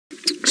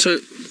So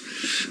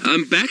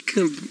I'm back.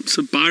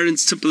 So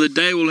Byron's tip of the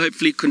day will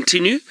hopefully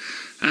continue.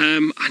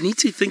 I need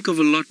to think of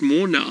a lot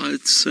more now.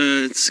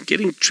 It's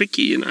getting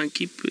tricky, and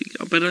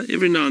but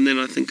every now and then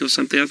I think of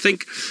something. I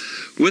think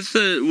with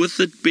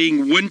it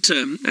being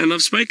winter, and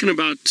I've spoken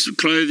about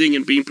clothing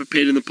and being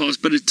prepared in the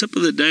past, but a tip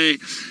of the day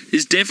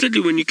is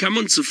definitely when you come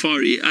on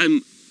safari.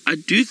 I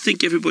do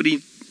think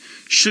everybody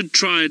should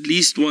try at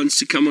least once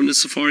to come on a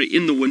safari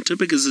in the winter,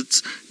 because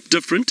it's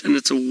different and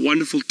it's a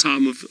wonderful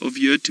time of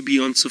year to be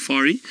on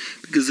safari,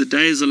 because the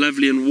days are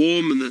lovely and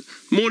warm and the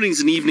mornings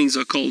and evenings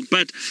are cold.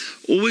 But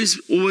always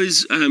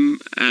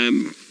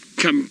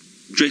come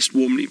dressed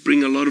warmly.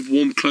 Bring a lot of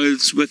warm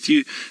clothes with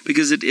you,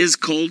 because it is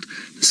cold,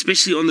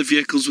 especially on the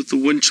vehicles with the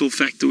wind chill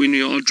factor when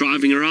you are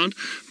driving around.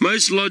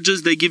 Most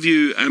lodges, they give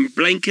you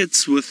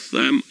blankets with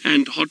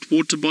and hot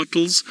water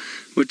bottles,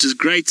 which is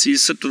great. So you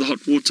sit with a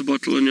hot water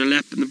bottle on your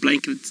lap and the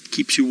blanket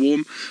keeps you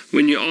warm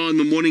when you are on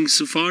the morning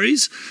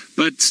safaris.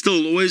 But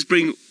still, always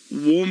bring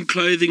warm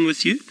clothing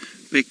with you,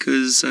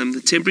 because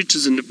the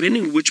temperatures, and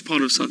depending on which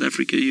part of South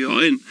Africa you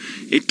are in,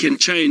 it can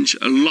change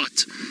a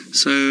lot.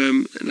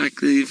 So like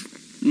the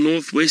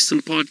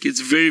northwestern part gets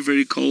very,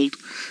 very cold.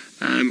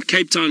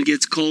 Cape Town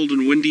gets cold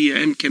and windy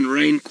and can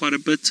rain quite a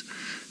bit.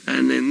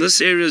 And then this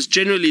area is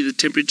generally the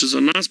temperatures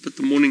are nice, but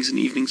the mornings and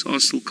evenings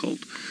are still cold.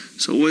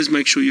 So always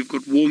make sure you've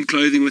got warm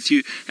clothing with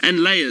you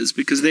and layers,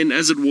 because then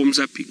as it warms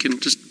up, you can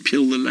just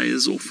peel the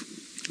layers off.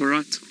 All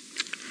right.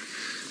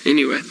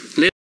 Anyway,